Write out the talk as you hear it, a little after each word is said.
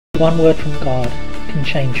one word from God can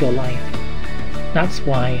change your life. That's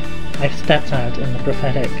why I've stepped out in the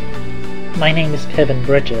prophetic. My name is Kevin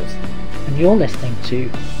Bridges, and you're listening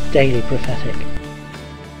to Daily Prophetic.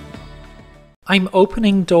 I'm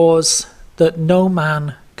opening doors that no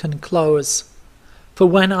man can close. For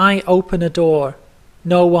when I open a door,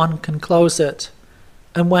 no one can close it.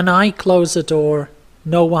 And when I close a door,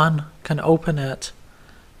 no one can open it.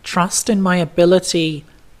 Trust in my ability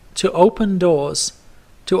to open doors,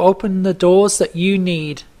 to open the doors that you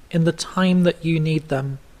need in the time that you need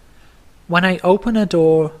them. When I open a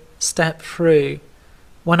door, step through.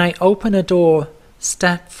 When I open a door,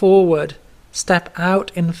 step forward, step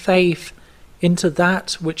out in faith into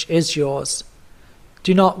that which is yours.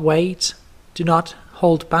 Do not wait, do not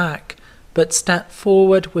hold back, but step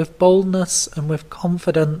forward with boldness and with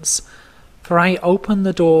confidence, for I open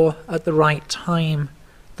the door at the right time,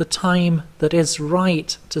 the time that is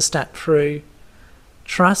right to step through.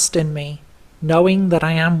 Trust in me, knowing that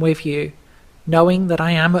I am with you, knowing that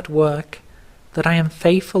I am at work, that I am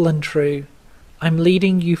faithful and true. I'm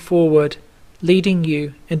leading you forward, leading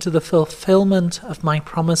you into the fulfillment of my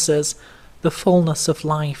promises, the fullness of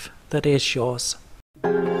life that is yours.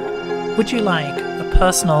 Would you like a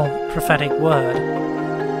personal prophetic word?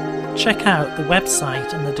 Check out the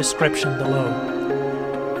website in the description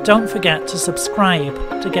below. Don't forget to subscribe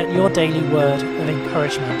to get your daily word of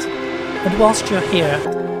encouragement. And whilst you're here,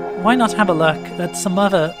 why not have a look at some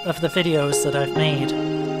other of the videos that I've made?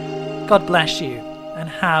 God bless you and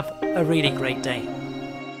have a really great day.